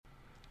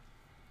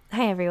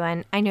Hi,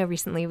 everyone. I know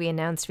recently we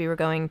announced we were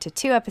going to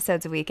 2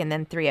 episodes a week and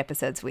then 3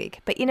 episodes a week.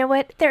 But you know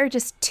what? There are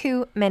just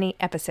too many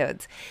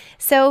episodes.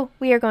 So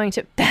we are going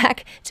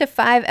back to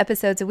 5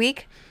 episodes a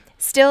week.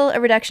 Still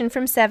a reduction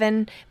from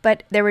 7,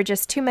 but there were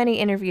just too many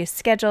interviews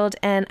scheduled,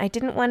 and I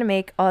didn't want to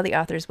make all the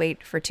authors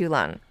wait for too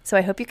long. So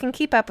I hope you can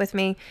keep up with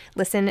me.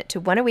 Listen to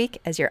 1 a week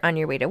as you're on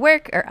your way to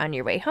work or on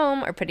your way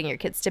home or putting your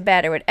kids to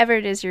bed or whatever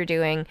it is you're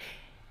doing.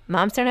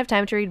 Moms Don't Have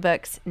Time to Read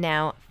Books,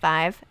 now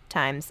 5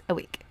 times a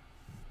week.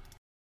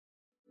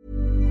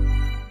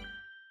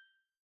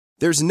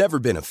 There's never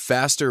been a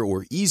faster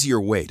or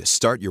easier way to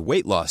start your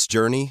weight loss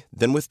journey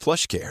than with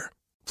PlushCare.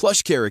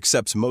 PlushCare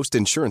accepts most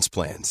insurance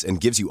plans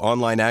and gives you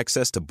online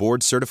access to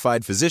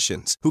board-certified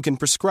physicians who can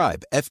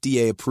prescribe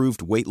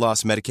FDA-approved weight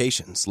loss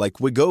medications like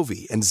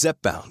Wegovy and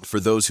Zepbound for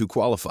those who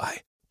qualify.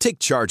 Take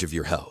charge of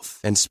your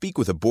health and speak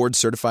with a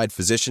board-certified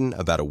physician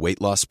about a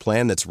weight loss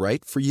plan that's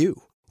right for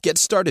you. Get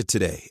started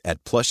today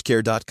at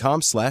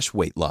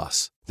plushcare.com/weight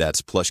loss.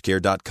 That's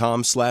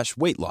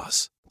plushcare.com/weight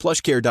loss.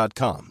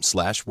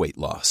 plushcare.com/weight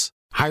loss.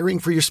 Hiring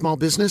for your small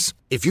business?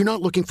 If you're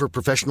not looking for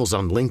professionals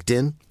on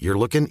LinkedIn, you're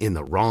looking in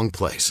the wrong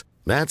place.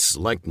 That's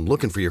like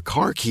looking for your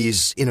car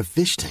keys in a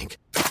fish tank.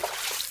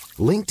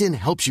 LinkedIn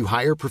helps you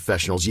hire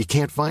professionals you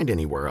can't find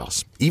anywhere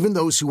else, even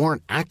those who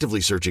aren't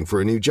actively searching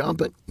for a new job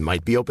but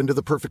might be open to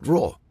the perfect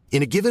role.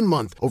 In a given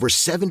month, over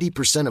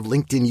 70% of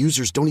LinkedIn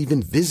users don't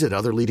even visit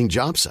other leading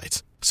job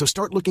sites. So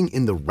start looking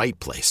in the right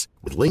place.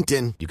 With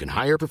LinkedIn, you can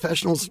hire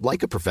professionals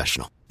like a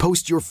professional.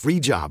 Post your free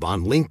job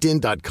on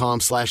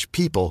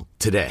linkedin.com/people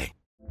today.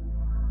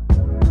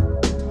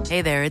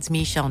 Hey there, it's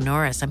Michelle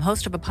Norris. I'm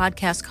host of a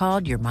podcast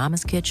called Your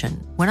Mama's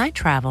Kitchen. When I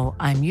travel,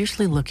 I'm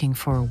usually looking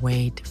for a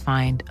way to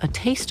find a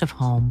taste of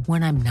home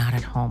when I'm not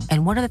at home.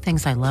 And one of the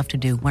things I love to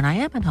do when I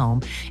am at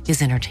home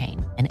is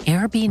entertain. And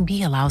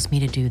Airbnb allows me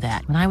to do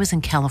that. When I was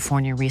in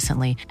California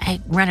recently, I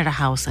rented a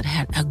house that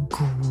had a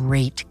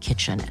great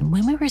kitchen. And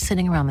when we were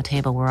sitting around the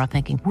table, we're all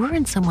thinking, we're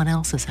in someone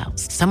else's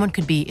house. Someone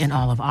could be in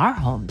all of our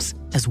homes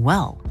as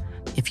well.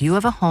 If you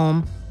have a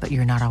home, but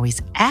you're not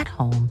always at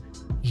home,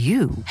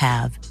 you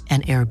have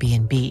an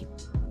Airbnb.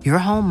 Your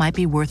home might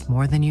be worth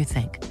more than you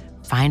think.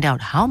 Find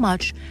out how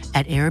much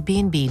at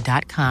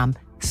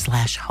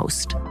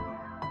airbnb.com/host.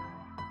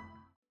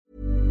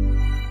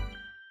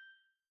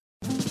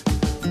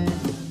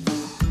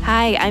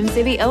 Hi, I'm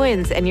Zibby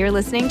Owens, and you're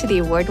listening to the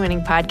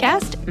award-winning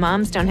podcast,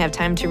 Moms Don't Have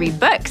Time to Read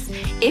Books.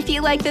 If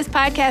you like this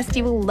podcast,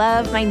 you will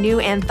love my new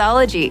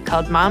anthology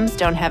called Moms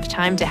Don't Have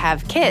Time to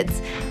Have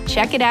Kids.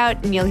 Check it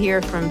out, and you'll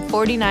hear from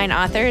 49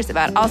 authors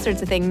about all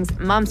sorts of things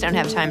moms don't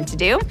have time to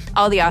do.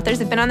 All the authors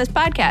have been on this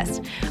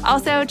podcast.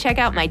 Also, check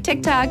out my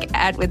TikTok,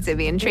 @with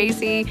Zibby and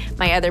Tracy,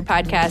 my other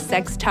podcast,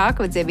 Sex Talk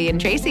with Zibby and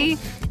Tracy.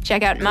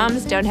 Check out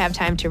Moms Don't Have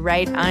Time to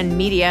Write on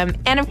Medium.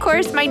 And of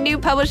course, my new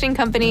publishing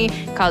company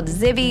called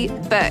Zibby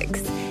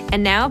Books.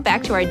 And now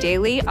back to our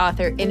daily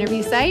author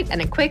interview site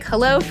and a quick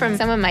hello from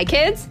some of my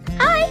kids.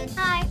 Hi.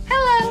 Hi.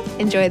 Hello.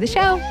 Enjoy the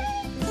show.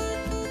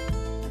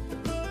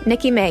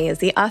 Nikki May is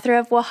the author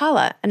of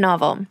WAHALA, a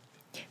novel.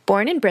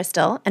 Born in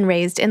Bristol and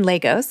raised in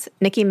Lagos,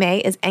 Nikki May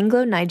is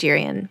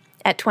Anglo-Nigerian.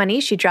 At 20,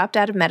 she dropped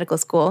out of medical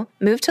school,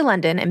 moved to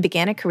London, and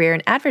began a career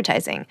in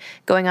advertising,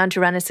 going on to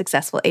run a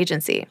successful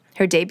agency.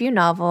 Her debut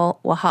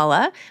novel,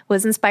 WAHALA,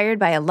 was inspired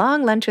by a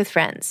long lunch with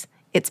friends.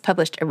 It's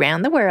published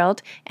around the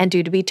world and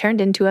due to be turned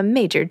into a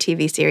major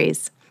TV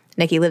series.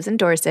 Nikki lives in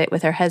Dorset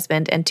with her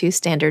husband and 2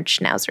 standard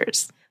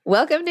schnauzers.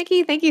 Welcome,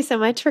 Nikki. Thank you so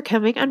much for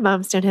coming on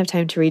Moms Don't Have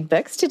Time to Read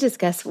Books to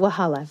discuss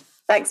WAHALA.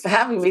 Thanks for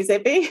having me,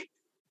 Zibby.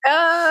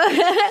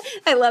 Oh,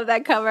 I love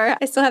that cover.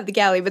 I still have the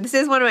galley, but this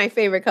is one of my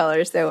favorite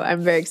colors, so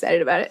I'm very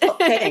excited about it. Hot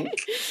pink.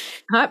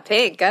 Hot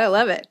pink. Gotta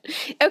love it.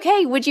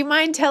 Okay, would you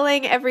mind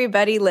telling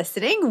everybody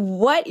listening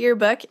what your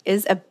book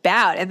is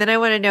about? And then I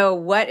want to know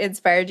what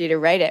inspired you to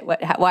write it.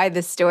 Why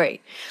this story?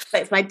 So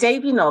it's my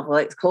debut novel.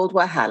 It's called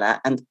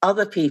WAHALA, and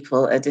other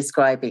people are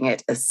describing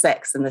it as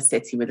Sex and the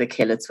City with a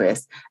killer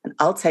twist. And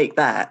I'll take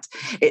that.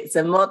 It's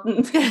a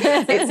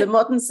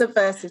modern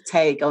subversive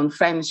take on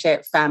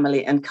friendship,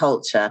 family, and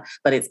culture,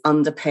 but it's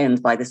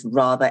underpinned by this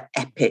rather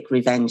epic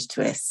revenge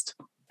twist.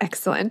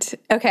 Excellent.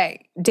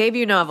 Okay.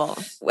 Debut novel.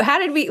 How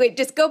did we,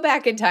 just go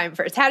back in time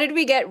first. How did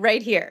we get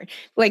right here?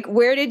 Like,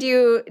 where did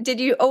you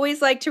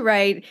always like to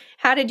write?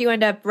 How did you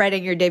end up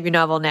writing your debut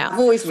novel now? I've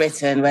always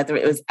written, whether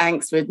it was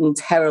angst-ridden,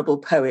 terrible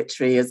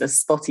poetry as a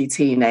spotty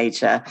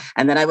teenager.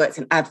 And then I worked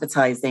in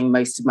advertising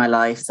most of my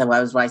life. So I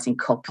was writing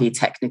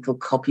technical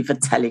copy for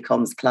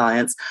telecoms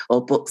clients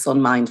or books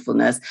on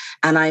mindfulness.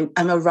 And I'm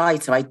a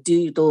writer. I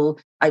doodle.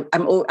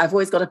 I've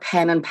always got a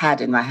pen and pad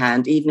in my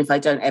hand, even if I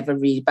don't ever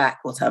read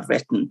back what I've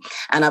written.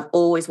 And I've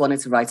always wanted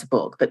to write a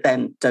book, but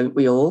then don't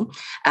we all?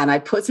 And I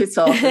put it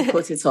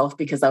off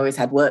because I always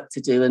had work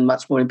to do and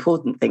much more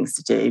important things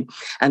to do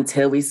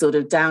until we sort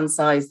of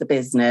downsized the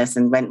business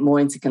and went more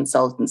into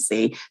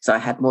consultancy. So I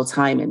had more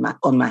time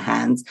on my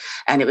hands.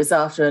 And it was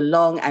after a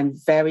long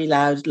and very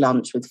loud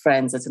lunch with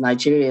friends at a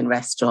Nigerian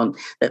restaurant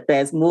that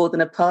bears more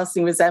than a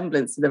passing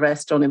resemblance to the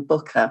restaurant in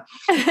Booker.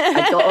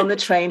 I got on the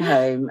train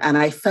home and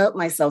I felt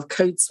myself myself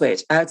code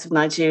switch out of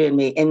Nigerian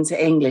me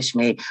into English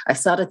me. I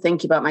started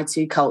thinking about my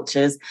two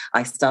cultures.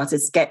 I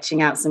started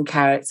sketching out some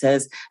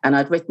characters, and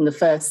I'd written the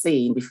first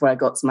scene before I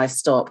got to my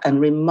stop.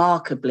 And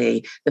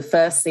remarkably, the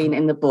first scene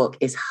in the book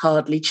is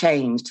hardly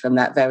changed from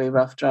that very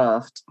rough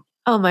draft.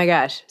 Oh my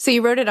gosh. So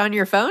you wrote it on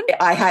your phone?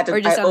 I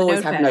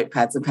always have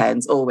notepads and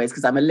pens, always,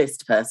 because I'm a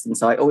list person.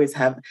 So I always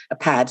have a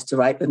pad to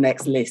write the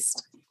next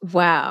list.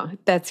 Wow,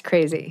 that's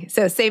crazy.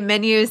 So same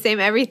menu,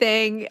 same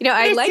everything.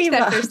 I liked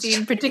that first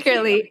scene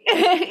particularly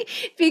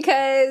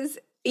because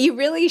you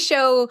really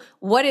show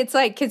what it's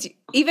like. Because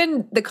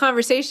even the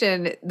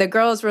conversation, the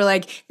girls were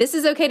like, this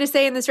is okay to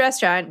say in this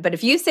restaurant, but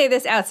if you say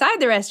this outside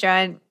the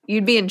restaurant,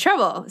 you'd be in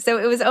trouble. So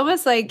it was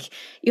almost like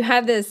you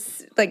had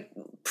this like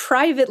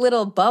private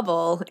little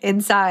bubble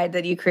inside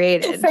that you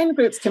created. Friend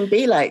groups can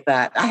be like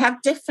that. I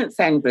have different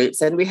friend groups,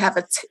 and we have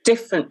a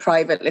different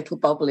private little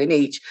bubble in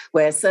each,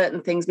 where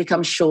certain things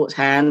become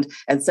shorthand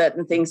and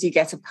certain things you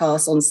get a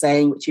pass on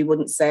saying, which you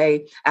wouldn't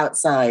say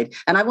outside.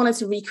 And I wanted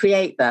to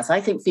recreate that.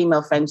 I think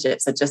female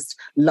friendships are just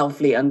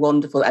lovely and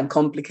wonderful and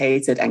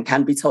complicated and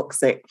can be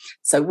toxic.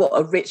 So what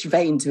a rich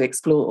vein to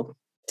explore.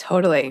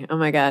 Totally. Oh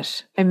my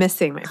gosh. I miss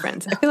seeing my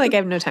friends. I feel like I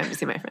have no time to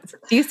see my friends.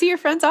 Do you see your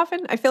friends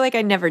often? I feel like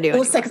I never do.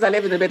 Also, because I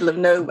live in the middle of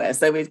nowhere.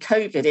 So with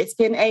COVID, it's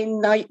been a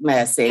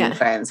nightmare seeing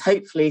friends.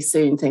 Hopefully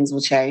soon things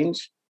will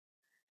change.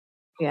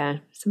 Yeah.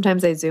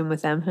 Sometimes I Zoom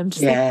with them. I'm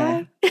just like,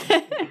 hi.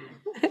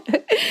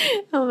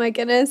 Oh my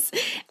goodness.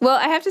 Well,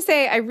 I have to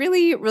say, I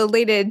really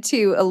related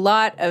to a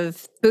lot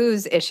of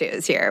Boo's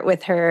issues here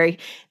with her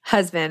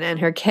husband and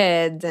her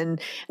kids and,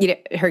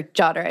 her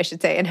daughter, I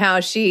should say, and how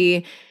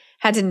she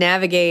had to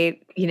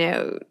navigate,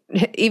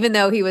 even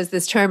though he was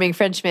this charming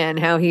Frenchman,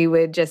 how he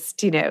would just,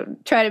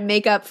 try to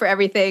make up for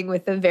everything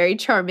with a very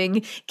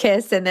charming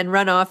kiss and then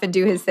run off and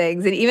do his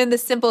things. And even the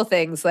simple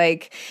things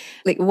like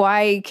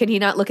why can he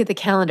not look at the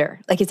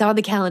calendar? Like it's on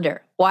the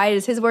calendar. Why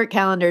does his work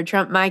calendar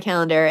trump my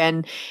calendar?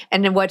 And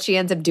then what she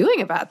ends up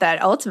doing about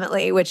that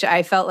ultimately, which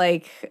I felt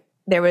like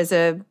there was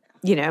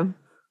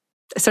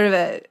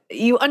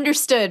you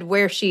understood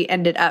where she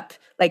ended up,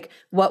 like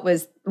what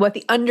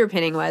the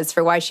underpinning was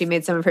for why she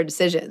made some of her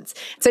decisions.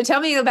 So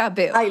tell me about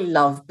Boo. I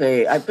love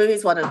Boo. Boo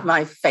is one of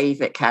my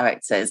favorite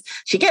characters.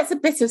 She gets a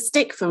bit of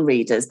stick from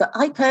readers, but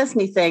I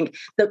personally think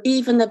that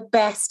even the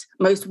best,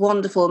 most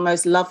wonderful,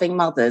 most loving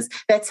mothers,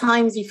 there are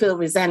times you feel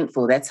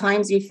resentful. There are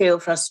times you feel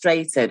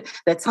frustrated.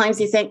 There are times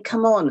you think,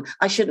 come on,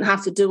 I shouldn't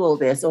have to do all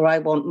this, or I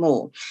want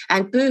more.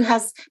 And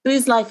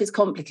Boo's life is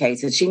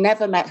complicated. She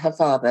never met her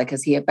father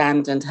because he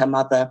abandoned her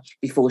mother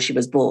before she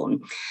was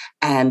born.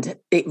 And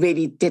it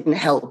really didn't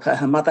help her.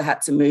 Her mother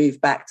had to move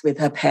back with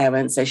her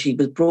parents. So she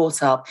was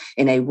brought up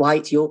in a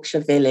white Yorkshire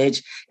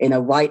village, in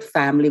a white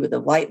family with a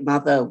white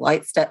mother, a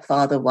white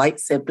stepfather, white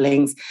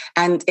siblings.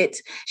 And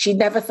she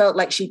never felt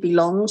like she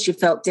belonged. She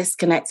felt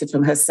disconnected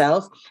from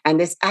herself. And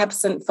this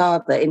absent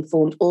father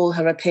informed all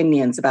her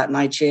opinions about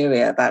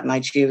Nigeria, about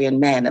Nigerian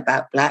men,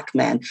 about Black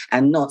men,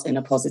 and not in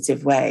a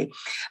positive way.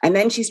 And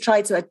then she's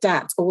tried to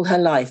adapt all her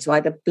life to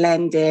either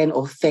blend in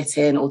or fit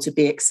in or to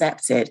be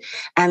accepted.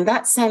 And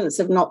that sense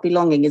of not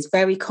belonging is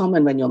very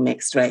common when you're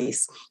mixed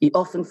race. You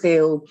often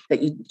feel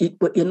that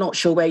you're not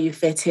sure where you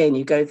fit in.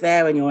 You go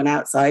there and you're an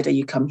outsider.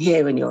 You come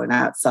here and you're an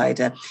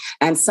outsider.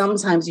 And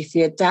sometimes if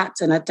you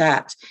adapt,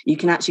 you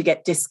can actually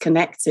get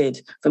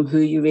disconnected from who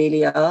you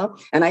really are.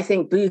 And I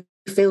think Boo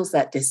feels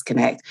that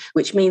disconnect,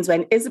 which means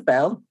when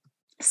Isabel,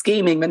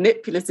 scheming,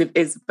 manipulative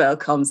Isabel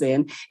comes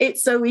in,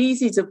 it's so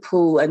easy to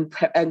pull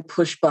and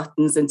push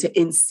buttons and to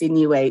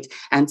insinuate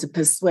and to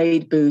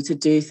persuade Boo to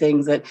do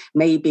things that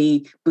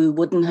maybe Boo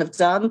wouldn't have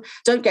done.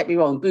 Don't get me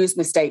wrong, Boo's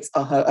mistakes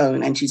are her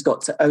own and she's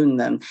got to own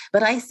them.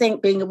 But I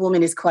think being a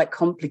woman is quite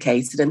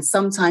complicated. And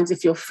sometimes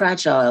if you're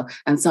fragile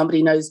and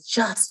somebody knows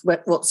just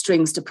what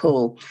strings to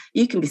pull,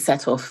 you can be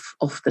set off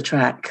the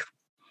track.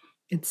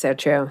 It's so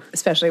true,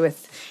 especially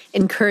with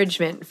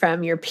encouragement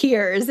from your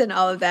peers and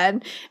all of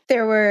that.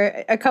 There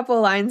were a couple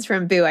of lines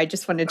from Boo I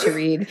just wanted to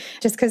read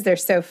just because they're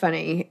so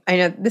funny. I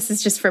know this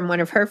is just from one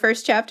of her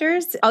first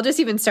chapters. I'll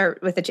just even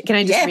start with can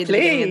I just read the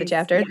beginning of the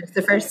chapter?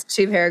 The first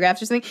two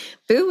paragraphs or something.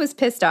 Boo was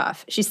pissed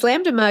off. She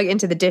slammed a mug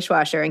into the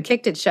dishwasher and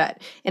kicked it shut.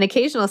 An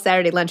occasional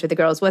Saturday lunch with the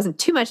girls wasn't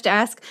too much to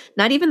ask.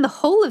 Not even the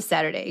whole of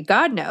Saturday.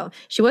 God, no.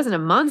 She wasn't a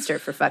monster,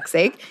 for fuck's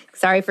sake.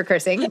 Sorry for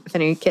cursing, if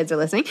any kids are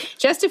listening.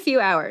 Just a few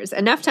hours.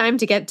 Enough time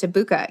to get to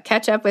Buka,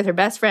 catch up with her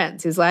best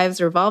friends whose lives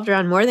revolved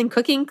around more than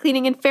cooking,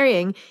 cleaning, and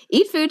ferrying,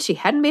 eat food she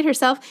hadn't made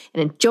herself,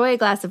 and enjoy a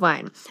glass of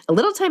wine. A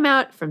little time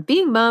out from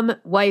being mum,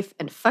 wife,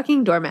 and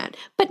fucking doormat.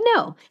 But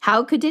no,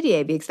 how could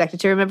Didier be expected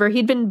to remember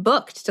he'd been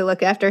booked to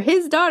look after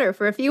his daughter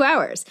for a few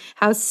hours?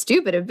 How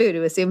stupid of Boo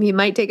to assume he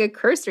might take a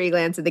cursory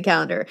glance at the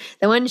calendar,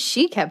 the one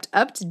she kept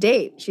up to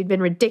date. She'd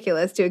been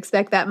ridiculous to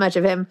expect that much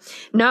of him.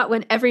 Not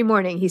when every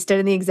morning he stood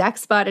in the exact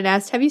spot and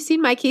asked, "Have you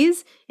seen my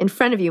keys?" In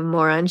front of you,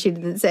 moron, she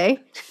didn't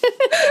say.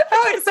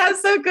 Oh, it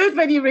sounds so good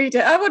when you read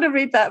it. I want to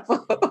read that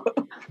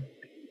book.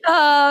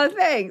 Oh,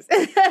 thanks.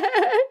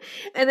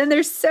 And then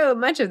there's so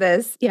much of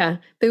this. Yeah,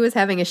 Boo was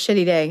having a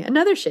shitty day.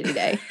 Another shitty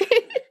day.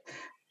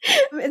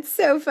 It's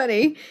so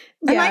funny.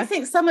 And I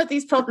think some of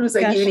these problems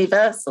are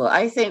universal.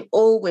 I think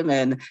all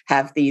women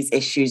have these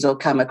issues or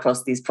come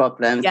across these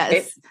problems.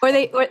 Yes. Or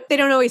they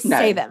don't always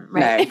say them,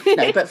 right?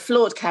 No, but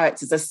flawed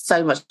characters are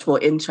so much more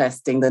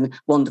interesting than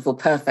wonderful,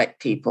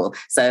 perfect people.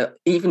 So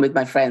even with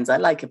my friends, I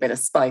like a bit of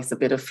spice, a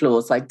bit of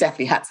flaws. So I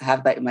definitely had to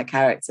have that in my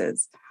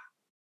characters.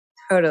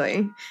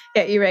 Totally.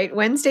 Yeah, you're right.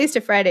 Wednesdays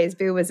to Fridays,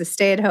 Boo was a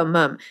stay-at-home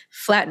mom,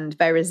 flattened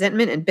by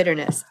resentment and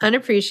bitterness,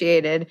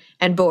 unappreciated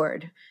and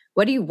bored.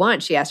 What do you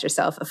want? She asked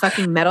herself. A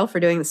fucking medal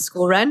for doing the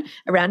school run?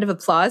 A round of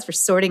applause for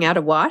sorting out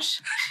a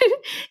wash?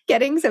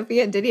 Getting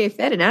Sophia and Didier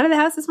fed and out of the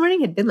house this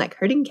morning had been like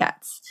herding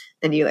cats.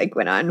 And you like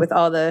went on with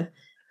all the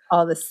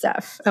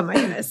stuff. Oh my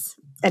goodness.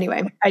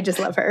 Anyway, I just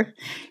love her.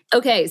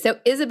 Okay, so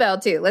Isabel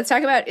too. Let's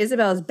talk about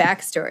Isabel's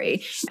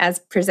backstory as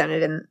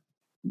presented in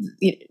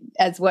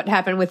as what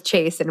happened with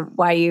Chase and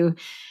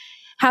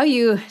how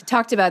you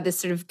talked about this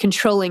sort of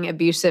controlling,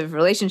 abusive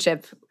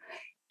relationship.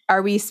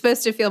 Are we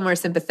supposed to feel more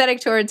sympathetic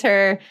towards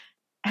her?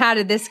 How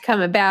did this come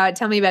about?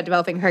 Tell me about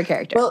developing her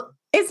character. Well,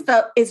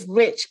 Isabel is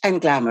rich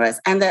and glamorous,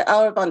 and there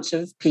are a bunch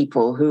of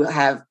people who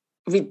have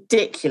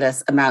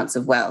ridiculous amounts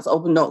of wealth,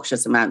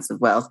 obnoxious amounts of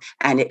wealth,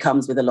 and it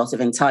comes with a lot of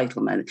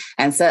entitlement.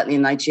 And certainly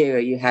in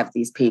Nigeria, you have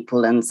these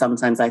people, and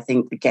sometimes I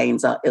think the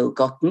gains are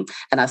ill-gotten.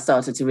 And I've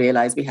started to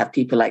realize we have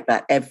people like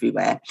that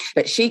everywhere.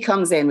 But she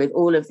comes in with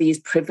all of these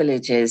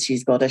privileges.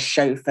 She's got a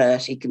chauffeur.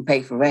 She can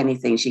pay for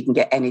anything. She can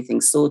get anything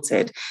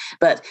sorted.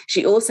 But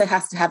she also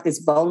has to have this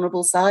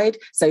vulnerable side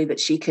so that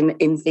she can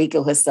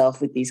inveigle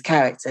herself with these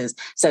characters.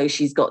 So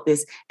she's got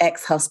this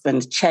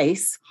ex-husband,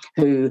 Chase,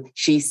 who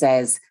she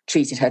says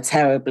treated her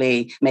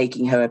terribly,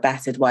 making her a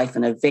battered wife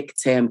and a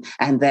victim,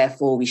 and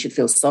therefore we should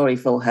feel sorry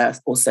for her,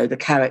 or so the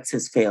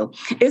characters feel.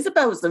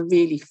 Isabel was a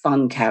really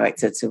fun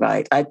character to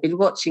write. I'd been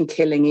watching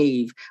Killing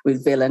Eve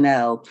with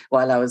Villanelle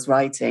while I was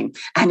writing,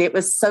 and it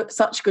was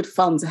such good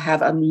fun to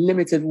have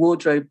unlimited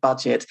wardrobe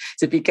budget,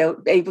 to be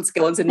able to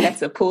go onto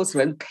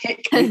Net-a-Porter and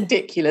pick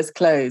ridiculous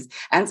clothes,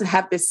 and to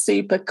have this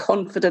super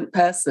confident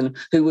person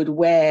who would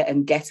wear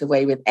and get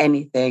away with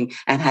anything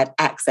and had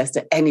access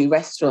to any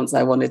restaurants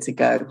I wanted to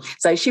go.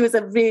 So she was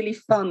a really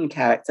fun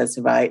character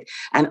to write.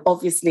 And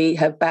obviously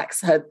her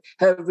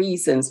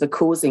reasons for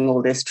causing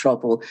all this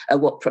trouble are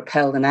what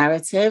propel the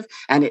narrative.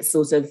 And it's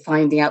sort of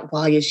finding out,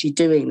 why is she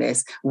doing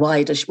this?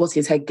 What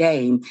is her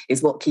game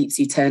is what keeps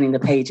you turning the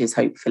pages,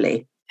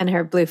 hopefully. And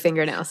her blue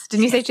fingernails.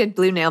 Didn't you say she had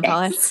blue nail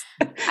polish?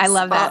 I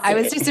love that. I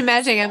was just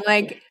imagining, I'm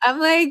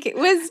like,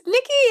 was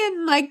Nikki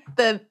in like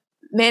the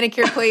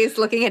manicure place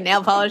looking at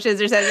nail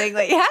polishes or something?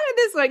 Like, how did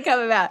this one come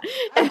about?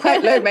 I'm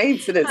quite low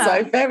maintenance, so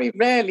I very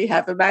rarely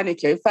have a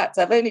manicure. In fact,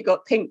 I've only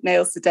got pink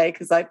nails today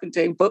because I've been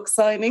doing book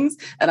signings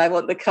and I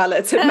want the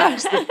colour to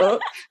match the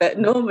book. But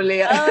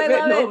normally,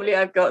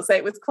 I've got, so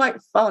it was quite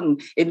fun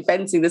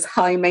inventing this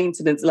high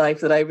maintenance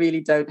life that I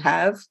really don't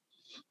have.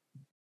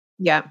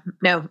 Yeah,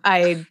 no,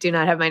 I do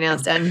not have my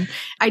nails done.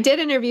 I did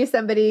interview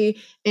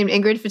somebody named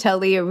Ingrid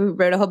Fatelli who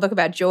wrote a whole book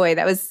about joy.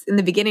 That was in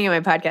the beginning of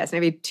my podcast,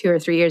 maybe 2 or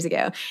 3 years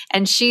ago.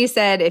 And she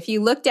said, if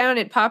you look down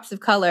at pops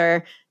of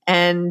color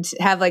and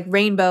have like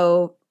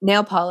rainbow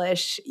nail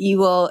polish, you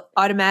will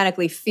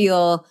automatically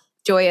feel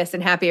joyous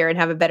and happier and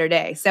have a better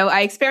day. So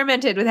I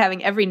experimented with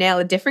having every nail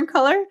a different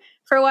color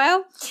for a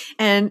while.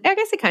 And I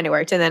guess it kind of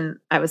worked. And then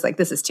I was like,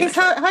 this is too much.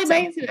 It's high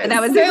maintenance.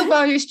 That was nail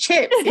polish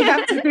chips. You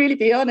have to really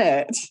be on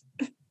it.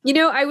 You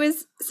know, I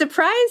was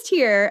surprised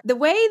here, the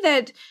way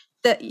that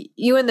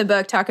you in the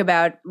book talk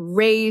about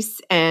race,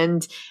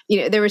 and,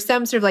 you know, there were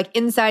some sort of like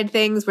inside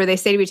things where they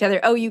say to each other,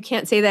 oh, you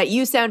can't say that,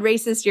 you sound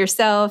racist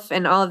yourself,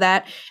 and all of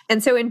that.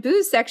 And so in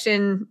Boo's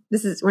section,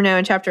 we're now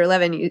in chapter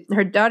 11,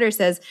 her daughter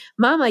says,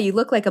 Mama, you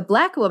look like a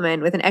black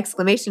woman, with an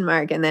exclamation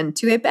mark. And then,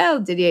 tu es belle,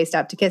 Didier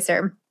stopped to kiss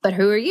her. But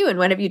who are you and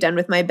what have you done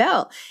with my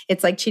belle?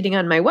 It's like cheating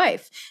on my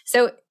wife.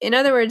 So in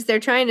other words, they're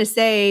trying to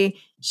say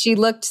she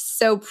looked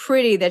so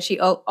pretty that she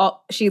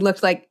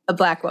looked like a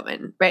black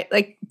woman, right?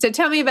 Like, so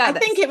tell me about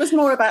this. I think it was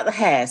more about the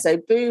hair. So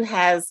Boo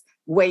has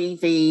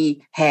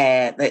wavy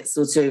hair that's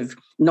sort of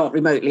not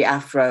remotely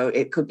afro.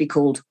 It could be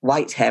called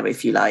white hair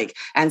if you like.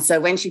 And so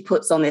when she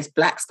puts on this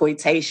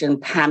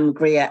blaxploitation Pam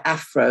Grier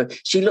afro,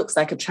 she looks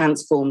like a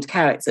transformed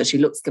character. She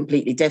looks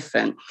completely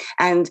different.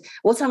 And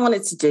what I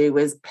wanted to do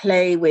was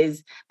play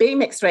with being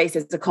mixed race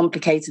is a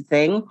complicated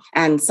thing.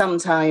 And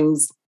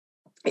sometimes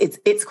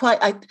it's quite,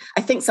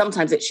 I think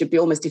sometimes it should be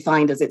almost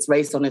defined as its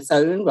race on its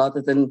own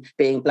rather than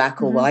being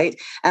black or white.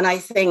 And I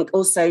think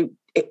also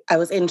I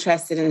was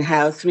interested in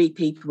how 3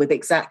 people with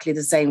exactly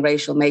the same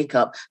racial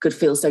makeup could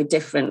feel so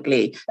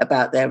differently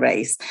about their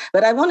race.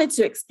 But I wanted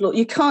to explore,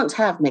 you can't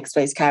have mixed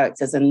race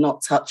characters and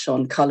not touch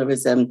on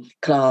colorism,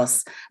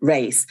 class,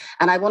 race.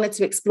 And I wanted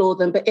to explore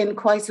them, but in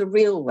quite a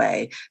real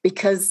way,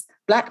 because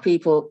Black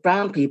people,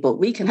 brown people,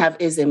 we can have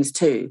isms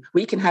too.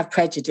 We can have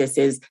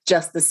prejudices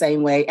just the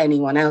same way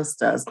anyone else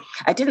does.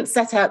 I didn't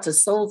set out to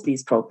solve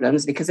these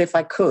problems because if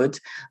I could,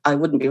 I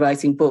wouldn't be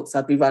writing books.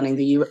 I'd be running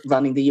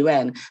the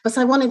UN. But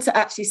I wanted to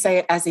actually say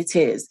it as it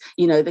is.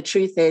 You know, the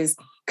truth is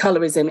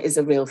colorism is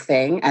a real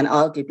thing. And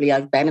arguably,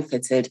 I've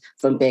benefited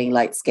from being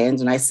light-skinned.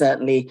 And I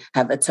certainly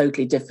have a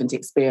totally different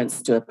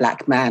experience to a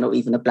Black man or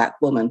even a Black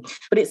woman.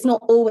 But it's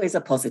not always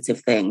a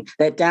positive thing.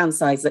 There are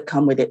downsides that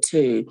come with it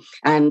too.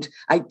 And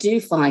I do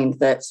find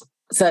that,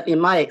 certainly in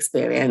my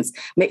experience,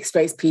 mixed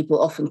race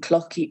people often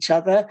clock each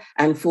other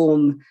and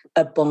form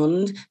a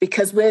bond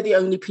because we're the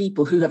only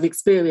people who have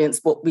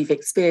experienced what we've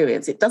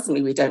experienced. It doesn't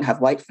mean we don't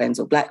have white friends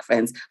or Black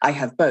friends. I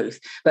have both.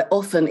 But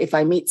often if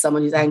I meet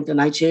someone who's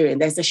Anglo-Nigerian,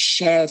 there's a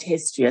shared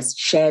history, a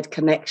shared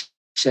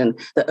connection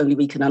that only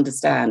we can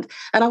understand.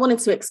 And I wanted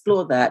to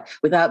explore that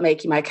without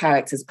making my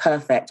characters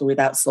perfect or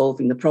without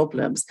solving the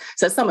problems.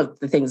 So some of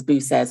the things Boo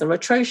says are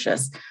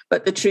atrocious,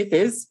 but the truth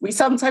is we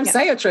sometimes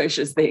say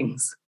atrocious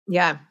things.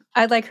 Yeah.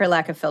 I like her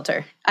lack of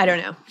filter. I don't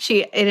know.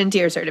 It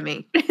endears her to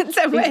me. It's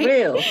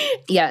real.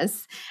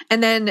 Yes.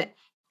 And then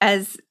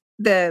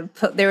there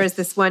was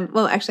this one,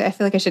 well, actually, I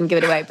feel like I shouldn't give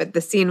it away, but the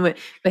scene with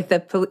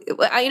the police,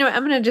 I'm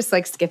going to just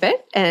like skip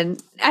it.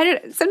 And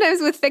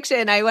sometimes with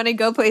fiction, I want to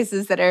go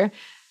places that I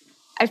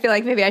feel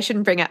like maybe I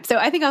shouldn't bring up. So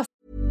I think I'll.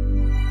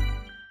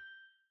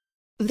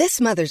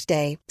 This Mother's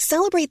Day,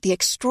 celebrate the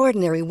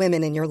extraordinary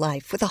women in your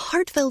life with a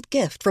heartfelt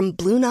gift from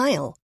Blue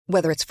Nile.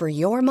 Whether it's for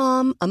your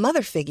mom, a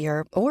mother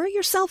figure, or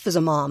yourself as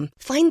a mom,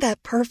 find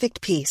that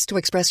perfect piece to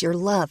express your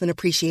love and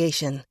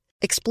appreciation.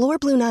 Explore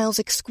Blue Nile's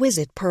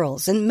exquisite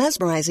pearls and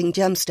mesmerizing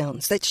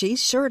gemstones that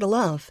she's sure to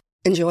love.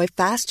 Enjoy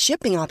fast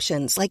shipping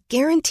options like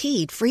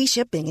guaranteed free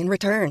shipping and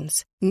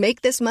returns.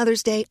 Make this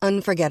Mother's Day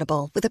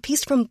unforgettable with a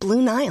piece from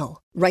Blue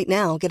Nile. Right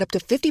now, get up to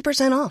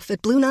 50% off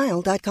at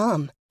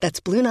BlueNile.com.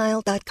 That's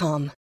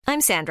BlueNile.com. I'm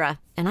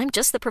Sandra, and I'm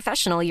just the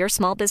professional your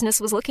small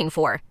business was looking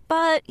for.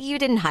 But you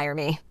didn't hire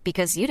me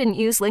because you didn't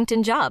use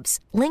LinkedIn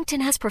Jobs.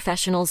 LinkedIn has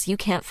professionals you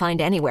can't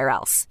find anywhere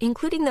else,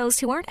 including those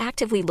who aren't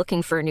actively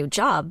looking for a new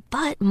job,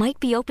 but might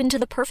be open to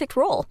the perfect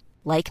role,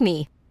 like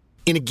me.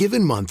 In a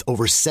given month,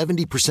 over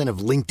 70% of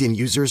LinkedIn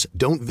users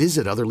don't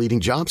visit other leading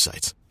job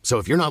sites. So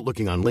if you're not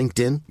looking on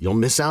LinkedIn, you'll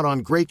miss out on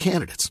great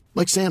candidates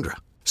like Sandra.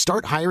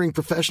 Start hiring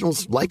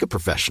professionals like a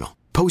professional.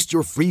 Post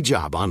your free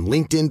job on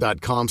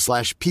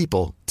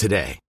linkedin.com/people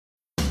today.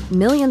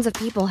 Millions of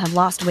people have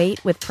lost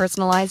weight with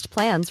personalized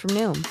plans from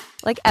Noom.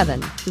 Like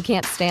Evan, who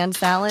can't stand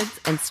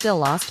salads and still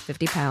lost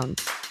 50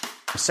 pounds.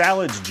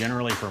 Salads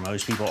generally for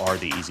most people are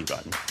the easy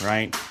button,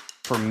 right?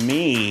 For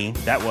me,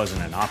 that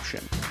wasn't an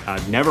option.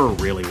 I never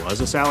really was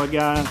a salad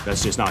guy.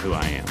 That's just not who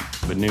I am.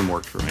 But Noom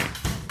worked for me.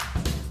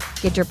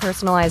 Get your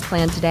personalized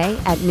plan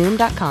today at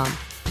Noom.com.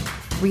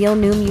 Real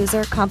Noom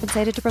user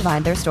compensated to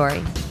provide their story.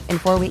 In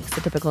 4 weeks,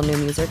 the typical Noom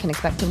user can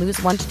expect to lose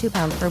 1 to 2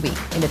 pounds per week.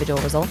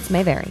 Individual results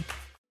may vary.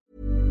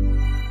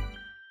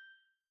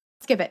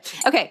 Skip it.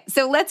 Okay,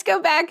 so let's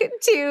go back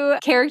to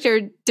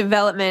character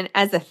development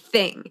as a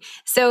thing.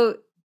 So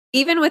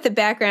even with the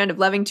background of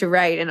loving to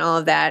write and all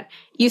of that,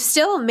 you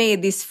still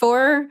made these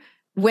 4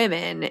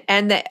 women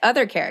and the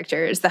other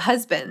characters, the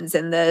husbands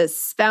and the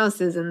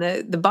spouses and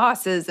the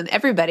bosses, and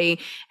everybody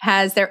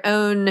has their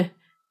own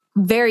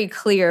very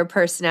clear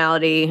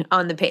personality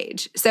on the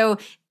page. So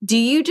do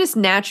you just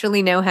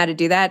naturally know how to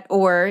do that?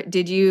 Or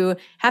did you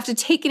have to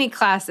take any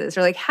classes?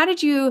 Or how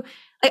did you...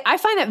 I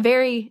find that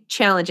very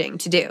challenging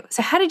to do.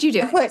 So how did you do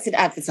it? I've worked in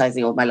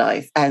advertising all my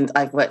life, and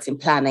I've worked in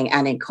planning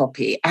and in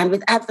copy. And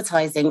with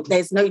advertising,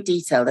 there's no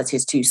detail that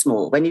is too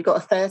small. When you've got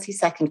a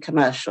 30-second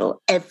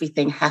commercial,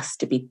 everything has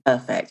to be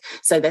perfect.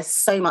 So there's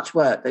so much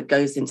work that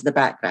goes into the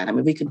background. I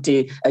mean, we could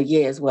do a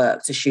year's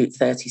work to shoot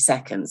 30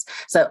 seconds.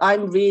 So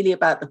I'm really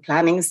about the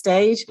planning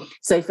stage.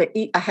 So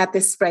I had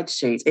this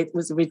spreadsheet. It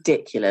was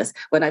ridiculous.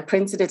 When I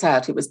printed it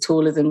out, it was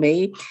taller than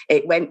me.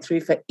 It went through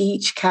for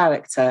each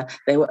character.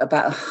 There were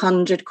about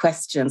 100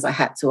 questions I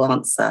had to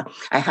answer.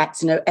 I had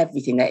to know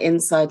everything, their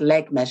inside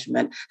leg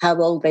measurement,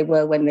 how old they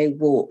were when they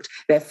walked,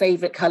 their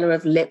favorite color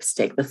of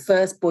lipstick, the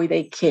first boy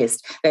they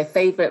kissed, their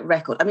favorite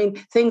record. I mean,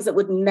 things that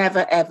would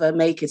never, ever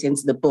make it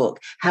into the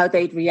book, how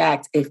they'd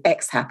react if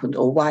X happened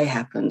or Y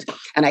happened.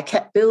 And I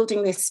kept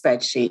building this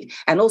spreadsheet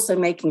and also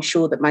making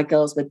sure that my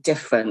girls were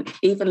different.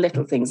 Even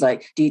little things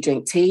like, do you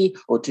drink tea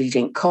or do you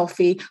drink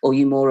coffee? Or are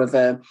you more of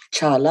a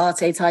chai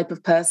latte type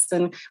of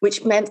person?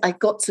 Which meant I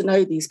got to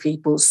know these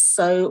people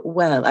so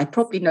well. I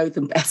probably know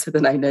them better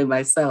than I know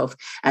myself.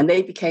 And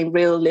they became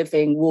real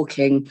living,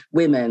 walking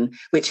women,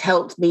 which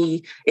helped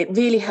me. It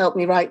really helped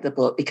me write the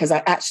book because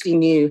I actually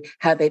knew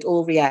how they'd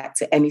all react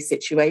to any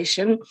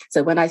situation.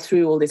 So when I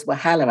threw all this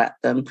WAHALA at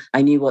them,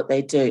 I knew what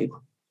they'd do.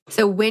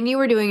 So when you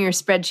were doing your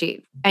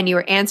spreadsheet and you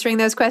were answering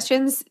those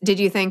questions, did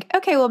you think,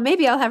 okay, well,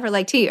 maybe I'll have her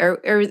like tea? Or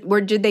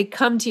did they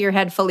come to your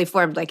head fully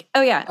formed? Like,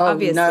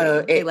 obviously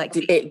no, they like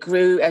tea. It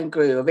grew and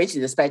grew.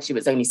 Originally, the spreadsheet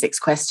was only 6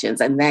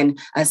 questions. And then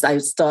as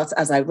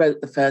I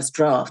wrote the first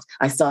draft,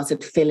 I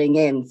started filling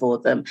in for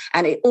them.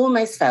 And it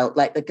almost felt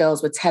like the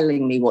girls were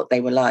telling me what they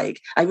were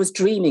like. I was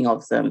dreaming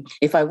of them.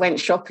 If I went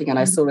shopping and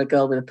I saw a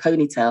girl with a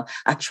ponytail,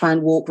 I'd try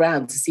and walk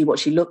around to see what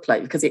she looked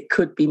like because it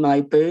could be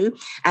my boo.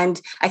 And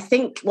I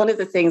think one of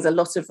the things things a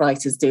lot of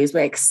writers do is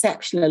we're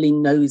exceptionally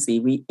nosy.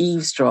 We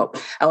eavesdrop.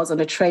 I was on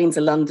a train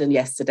to London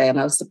yesterday and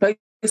I was supposed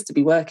to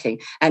be working.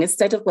 And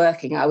instead of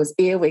working, I was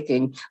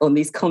earwigging on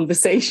these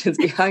conversations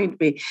behind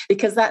me,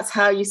 because that's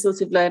how you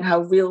sort of learn how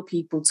real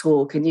people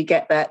talk, and you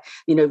get that,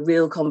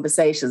 real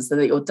conversations, so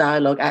that your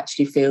dialogue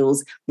actually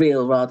feels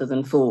real rather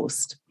than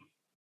forced.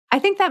 I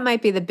think that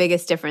might be the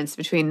biggest difference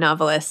between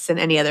novelists and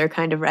any other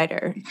kind of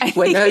writer.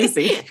 We're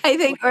nosy. I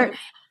think, or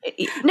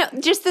no,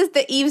 just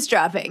the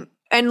eavesdropping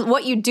and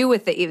what you do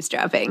with the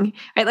eavesdropping,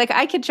 right? Like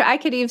I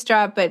could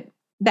eavesdrop, but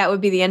that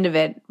would be the end of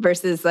it,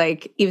 versus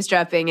like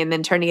eavesdropping and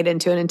then turning it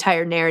into an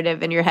entire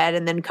narrative in your head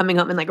and then coming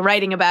home and like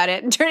writing about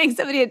it and turning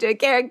somebody into a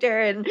character.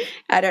 And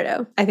I don't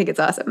know. I think it's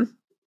awesome.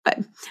 But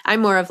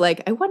I'm more of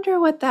like, I wonder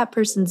what that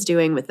person's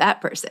doing with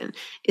that person.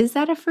 Is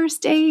that a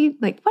first date?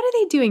 Like, what are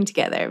they doing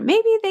together?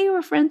 Maybe they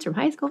were friends from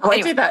high school. Oh,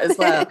 anyway. I do that as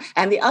well.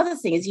 And the other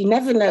thing is, you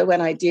never know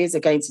when ideas are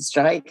going to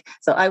strike.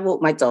 So I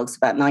walk my dogs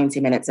for about 90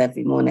 minutes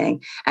every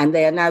morning, and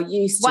they are now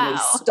used to me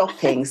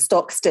stopping,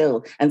 stock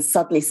still, and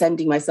suddenly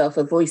sending myself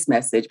a voice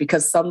message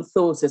because some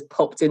thought has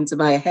popped into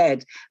my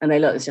head. And they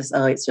look,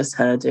 it's just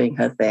her doing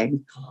her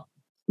thing.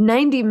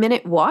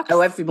 90-minute walk?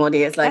 Oh, every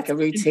morning. It's like a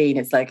routine.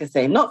 It's like a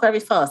thing. Not very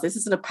fast. This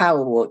isn't a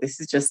power walk. This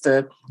is just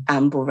a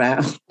amble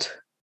round.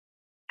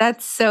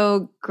 That's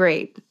so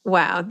great.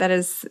 Wow. That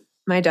is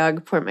my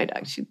dog. Poor my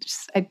dog.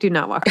 I do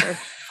not walk her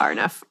far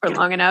enough or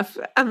long enough.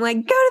 I'm like,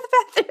 go to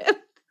the bathroom.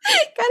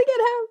 Gotta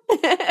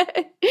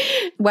get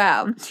home.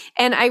 Wow.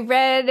 And I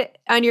read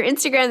on your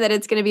Instagram that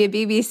it's going to be a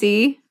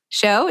BBC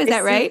show. Is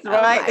that right?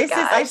 Right.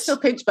 I still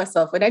pinch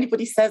myself. When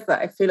anybody says that,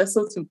 I feel a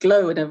sort of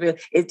glow and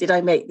did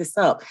I make this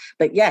up?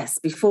 But yes,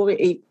 before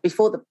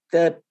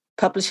the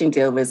publishing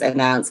deal was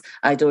announced,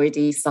 I'd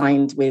already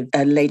signed with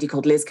a lady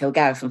called Liz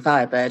Kilgarry from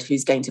Firebird,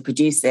 who's going to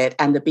produce it.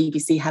 And the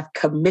BBC have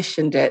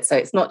commissioned it. So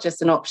it's not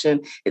just an option.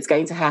 It's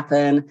going to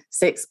happen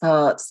 6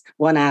 parts,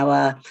 1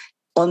 hour,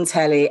 on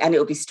telly, and it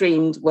will be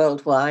streamed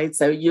worldwide.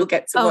 So you'll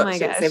get to watch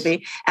it,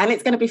 Zibby. And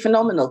it's going to be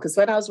phenomenal, because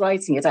when I was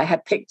writing it, I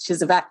had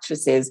pictures of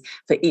actresses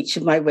for each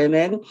of my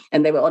women,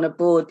 and they were on a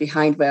board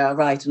behind where I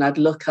write, and I'd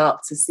look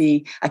up to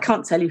see, I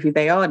can't tell you who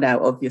they are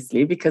now,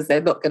 obviously, because they're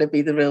not going to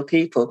be the real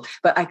people,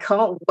 but I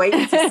can't wait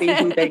to see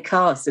who they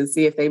cast and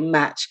see if they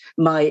match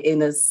my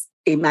inner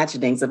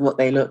imaginings of what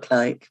they look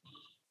like.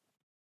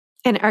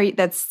 And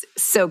that's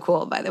so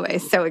cool, by the way.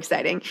 So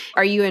exciting.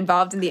 Are you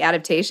involved in the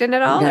adaptation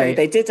at all? No,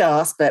 they did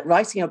ask, but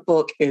writing a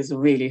book is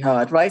really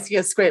hard. Writing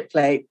a script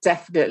play,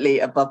 definitely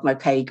above my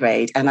pay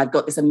grade. And I've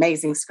got this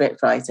amazing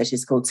script writer.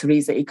 She's called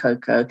Teresa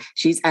Ikoko.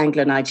 She's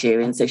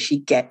Anglo-Nigerian, so she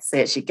gets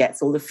it. She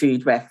gets all the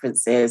food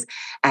references.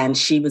 And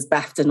she was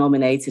BAFTA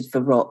nominated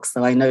for Rock,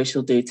 so I know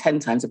she'll do 10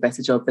 times a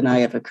better job than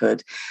I ever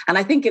could. And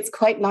I think it's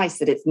quite nice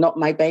that it's not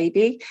my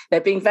baby.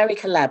 They're being very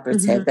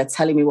collaborative. Mm-hmm. They're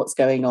telling me what's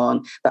going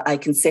on, but I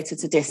can sit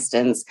at a distance.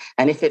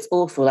 And if it's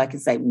awful, I can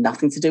say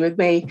nothing to do with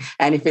me.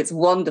 And if it's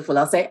wonderful,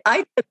 I'll say,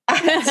 I did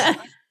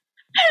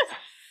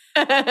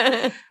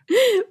that.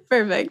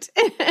 Perfect.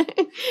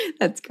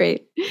 That's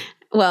great.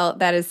 Well,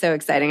 that is so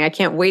exciting. I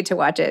can't wait to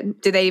watch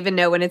it. Do they even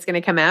know when it's going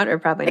to come out, or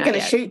probably not? They're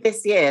going to shoot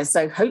this year.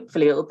 So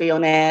hopefully it'll be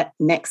on air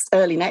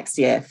early next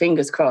year.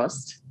 Fingers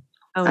crossed.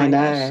 Oh my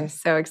gosh.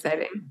 So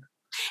exciting.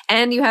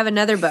 And you have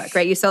another book,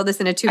 right? You sold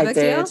this in a 2-book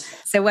deal.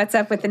 So what's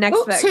up with the next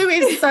book? 2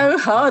 is so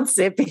hard,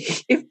 Zippy.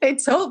 If they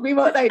told me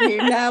what I knew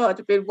now, I'd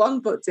have been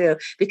 1-book deal.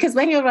 Because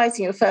when you're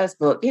writing your first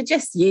book, you're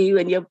just you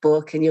and your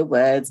book and your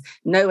words,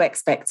 no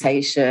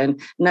expectation,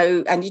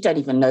 and you don't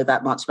even know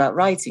that much about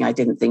writing. I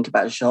didn't think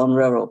about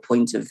genre or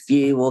point of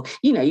view, or,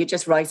 you're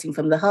just writing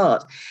from the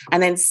heart.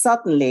 And then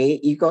suddenly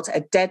you got a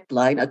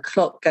deadline, a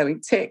clock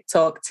going tick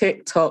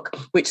tock,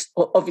 which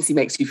obviously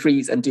makes you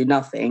freeze and do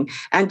nothing.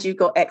 And you've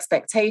got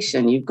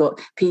expectation. You've got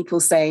people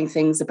saying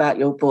things about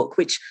your book,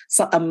 which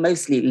are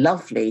mostly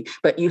lovely,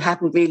 but you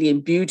hadn't really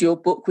imbued your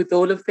book with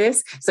all of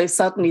this. So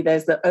suddenly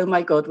there's the, oh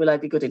my God, will I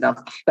be good enough?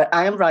 But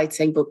I am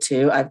writing book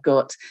 2. I've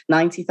got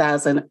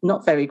 90,000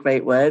 not very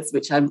great words,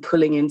 which I'm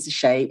pulling into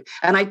shape.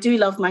 And I do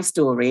love my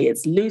story.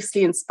 It's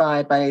loosely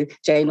inspired by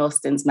Jane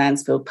Austen's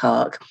Mansfield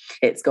Park.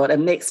 It's got a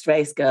mixed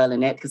race girl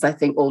in it, because I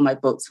think all my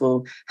books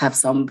will have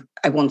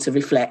I want to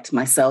reflect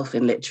myself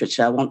in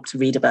literature. I want to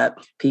read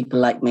about people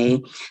like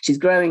me. She's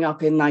growing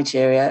up in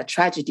Nigeria,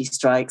 tragedy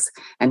strikes,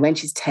 and when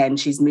she's 10,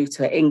 she's moved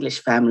to an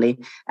English family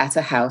at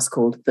a house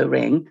called The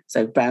Ring,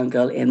 so Brown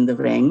Girl in the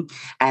Ring,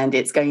 and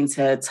it's going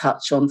to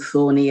touch on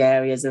thorny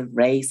areas of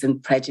race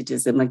and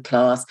prejudice and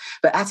class,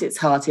 but at its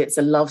heart, it's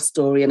a love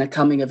story and a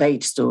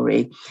coming-of-age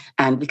story,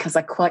 and because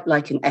I quite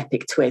like an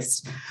epic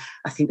twist,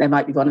 I think there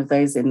might be one of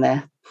those in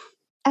there.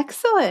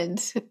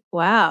 Excellent.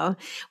 Wow.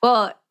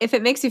 Well, if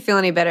it makes you feel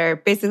any better,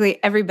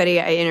 basically everybody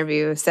I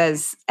interview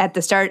says at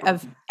the start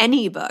of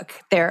any book,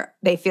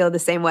 they feel the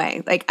same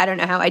way. Like, I don't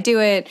know how I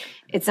do it.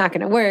 It's not going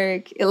to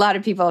work. A lot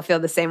of people feel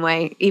the same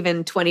way,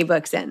 even 20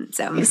 books in.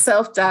 So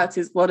self-doubt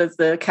is one of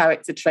the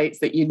character traits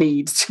that you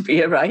need to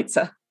be a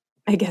writer.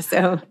 I guess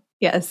so.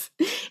 Yes.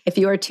 If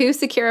you are too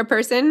secure a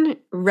person,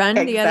 run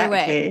the other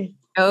way.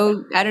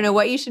 Oh, I don't know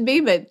what you should be,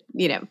 but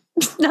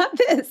not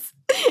this.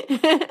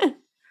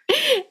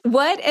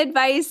 What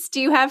advice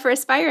do you have for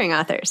aspiring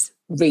authors?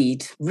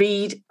 Read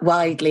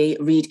widely,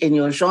 read in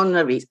your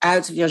genre, read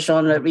out of your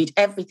genre, read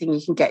everything you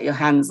can get your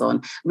hands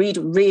on. Read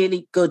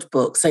really good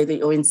books so that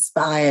you're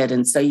inspired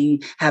and so you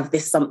have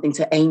this something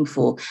to aim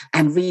for.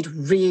 And read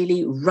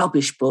really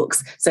rubbish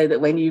books so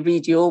that when you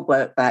read your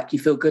work back, you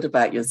feel good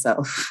about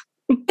yourself.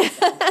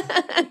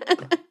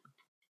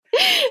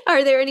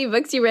 Are there any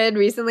books you read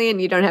recently,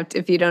 and you don't have to,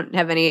 if you don't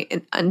have any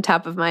on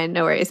top of mind,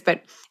 no worries,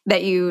 but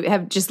that you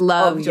have just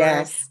loved,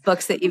 or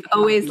books that you've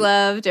always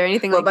loved, or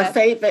anything like that? My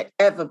favourite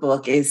ever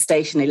book is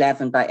Station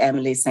 11 by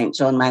Emily St.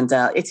 John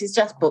Mandel. It is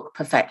just book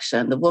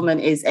perfection. The woman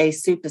is a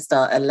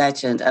superstar, a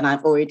legend, and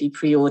I've already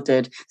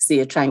pre-ordered Sea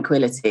of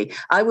Tranquility.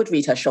 I would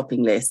read her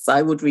shopping lists.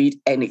 I would read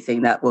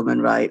anything that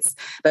woman writes.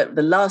 But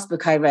the last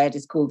book I read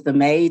is called The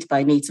Maid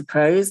by Nita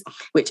Prose,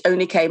 which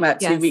only came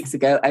out 2 weeks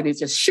ago and is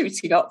just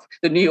shooting up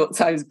the New York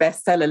Times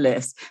bestseller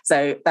list.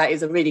 So that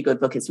is a really good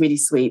book. It's really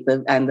sweet.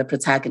 And the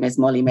protagonist,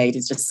 Molly Maid,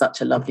 is just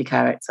such a lovely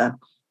character.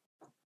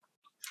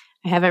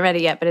 I haven't read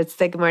it yet, but it's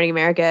the Good Morning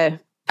America.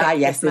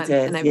 Yes, it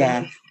is.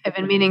 And I've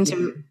been meaning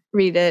to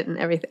read it and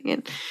everything.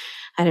 And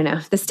I don't know,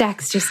 the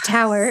stacks just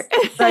tower.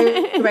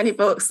 So many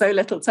books, so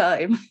little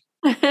time.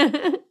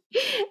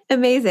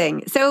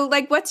 Amazing. So,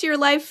 what's your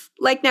life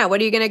like now?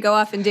 What are you going to go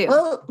off and do?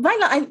 Well,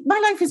 my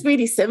life is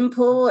really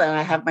simple. And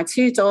I have my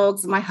 2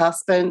 dogs and my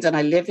husband, and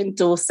I live in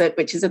Dorset,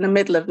 which is in the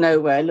middle of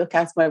nowhere. I look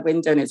out my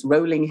window and it's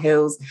rolling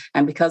hills.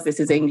 And because this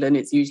is England,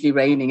 it's usually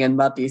raining and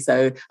muddy.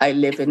 So I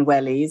live in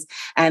wellies.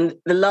 And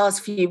the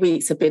last few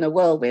weeks have been a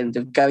whirlwind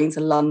of going to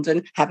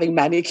London, having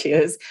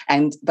manicures.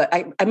 But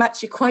I'm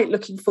actually quite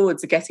looking forward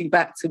to getting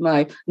back to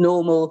my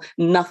normal,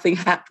 nothing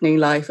happening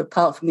life,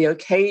 apart from the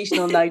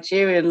occasional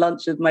Nigerian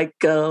lunch with my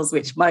girls,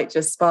 which might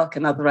just spark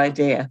another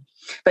idea.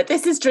 But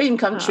this is dream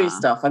come true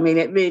stuff. I mean,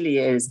 it really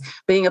is.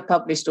 Being a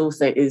published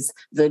author is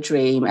the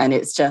dream, and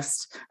it's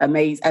just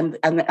amazing.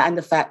 And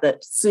the fact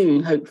that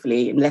soon,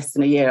 hopefully, in less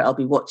than a year, I'll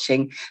be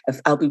watching a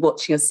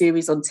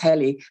series on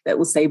telly that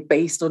will say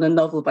based on a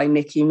novel by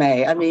Nikki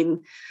May. I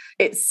mean,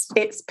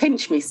 it's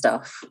pinch me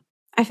stuff.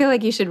 I feel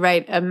like you should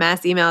write a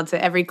mass email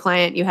to every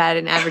client you had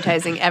in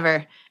advertising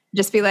ever.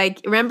 Just be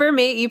like, remember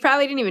me? You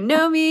probably didn't even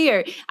know me,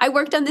 or I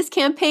worked on this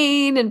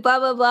campaign and blah,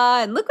 blah,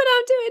 blah. And look what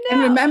I'm doing now.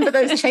 And remember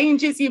those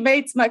changes you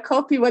made to my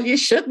copy? Well, you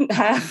shouldn't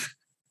have.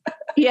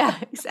 Yeah,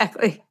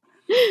 exactly.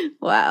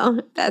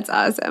 Wow. That's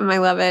awesome. I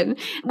love it.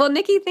 Well,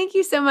 Nikki, thank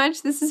you so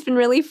much. This has been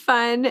really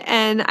fun.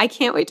 And I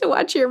can't wait to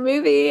watch your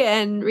movie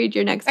and read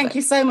your next book. Thank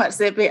you so much,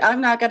 Zibby.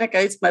 I'm now going to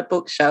go to my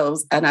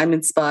bookshelves and I'm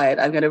inspired.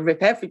 I'm going to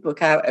rip every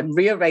book out and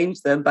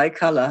rearrange them by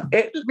color.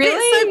 It's so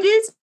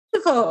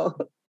beautiful.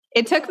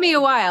 It took me a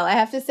while, I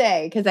have to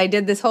say, because I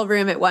did this whole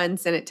room at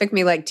once and it took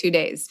me 2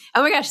 days.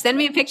 Oh my gosh, send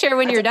me a picture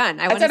when you're done.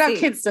 I don't have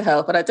kids to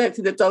help, and I don't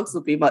think the dogs will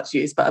be much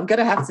use, but I'm going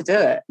to have to do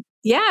it.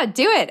 Yeah,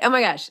 do it. Oh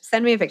my gosh,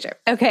 send me a picture.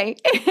 Okay.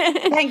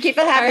 Thank you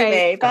for having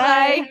me.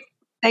 Bye.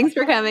 Thanks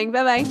for coming.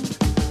 Bye-bye.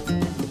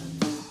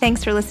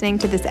 Thanks for listening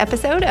to this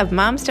episode of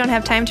Moms Don't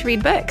Have Time to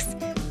Read Books.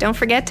 Don't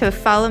forget to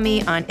follow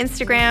me on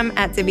Instagram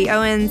at Zibby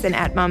Owens and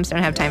at Moms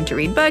Don't Have Time to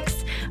Read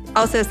Books.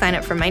 Also sign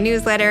up for my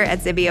newsletter at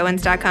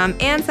zibbyowens.com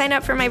and sign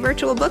up for my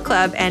virtual book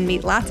club and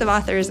meet lots of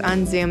authors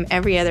on Zoom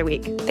every other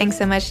week. Thanks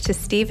so much to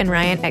Steve and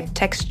Ryan at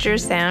Texture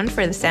Sound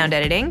for the sound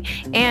editing.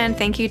 And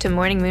thank you to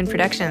Morning Moon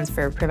Productions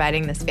for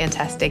providing this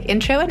fantastic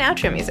intro and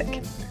outro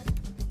music.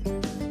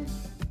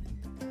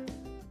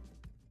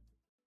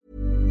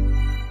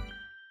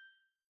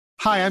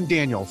 Hi, I'm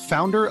Daniel,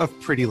 founder of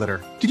Pretty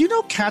Litter. Did you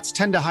know cats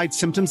tend to hide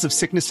symptoms of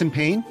sickness and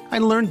pain? I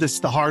learned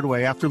this the hard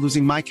way after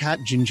losing my cat,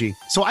 Gingy.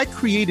 So I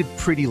created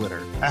Pretty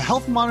Litter, a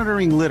health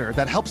monitoring litter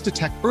that helps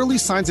detect early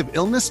signs of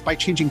illness by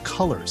changing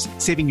colors,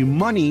 saving you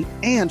money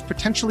and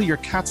potentially your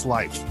cat's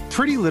life.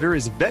 Pretty Litter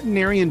is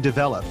veterinarian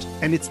developed,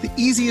 and it's the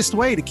easiest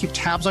way to keep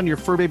tabs on your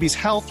fur baby's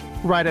health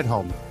right at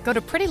home. Go to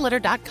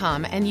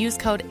prettylitter.com and use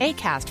code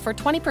ACAST for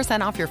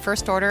 20% off your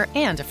first order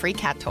and a free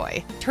cat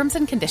toy. Terms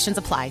and conditions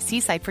apply. See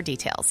site for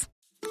details.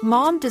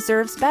 Mom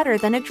deserves better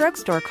than a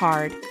drugstore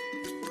card.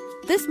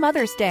 This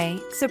Mother's Day,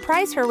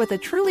 surprise her with a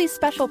truly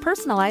special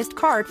personalized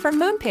card from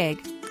Moonpig.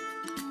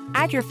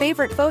 Add your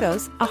favorite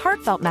photos, a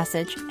heartfelt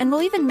message, and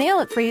we'll even mail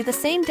it for you the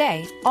same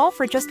day, all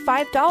for just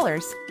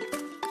 $5.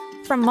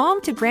 From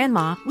mom to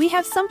grandma, we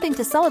have something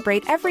to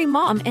celebrate every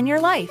mom in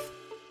your life.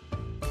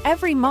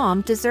 Every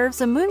mom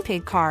deserves a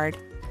Moonpig card.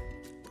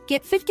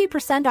 Get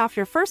 50% off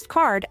your first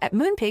card at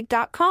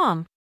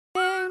Moonpig.com.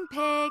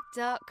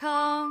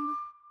 Moonpig.com.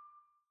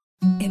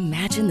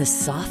 Imagine the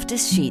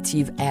softest sheets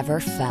you've ever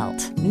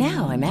felt.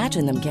 Now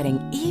imagine them getting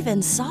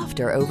even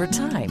softer over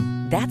time.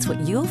 That's what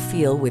you'll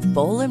feel with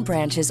Boll &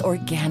 Branch's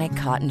organic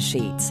cotton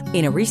sheets.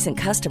 In a recent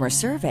customer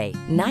survey,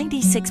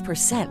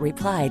 96%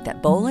 replied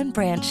that Boll &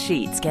 Branch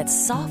sheets get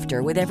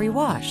softer with every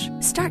wash.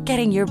 Start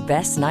getting your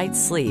best night's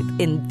sleep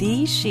in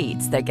these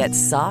sheets that get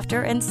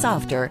softer and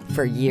softer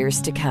for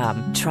years to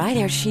come. Try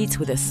their sheets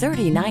with a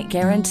 30-night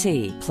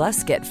guarantee.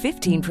 Plus, get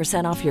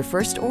 15% off your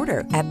first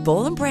order at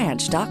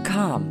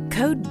bollandbranch.com.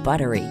 Code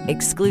BUTTERY.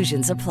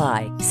 Exclusions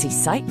apply. See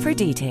site for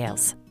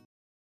details.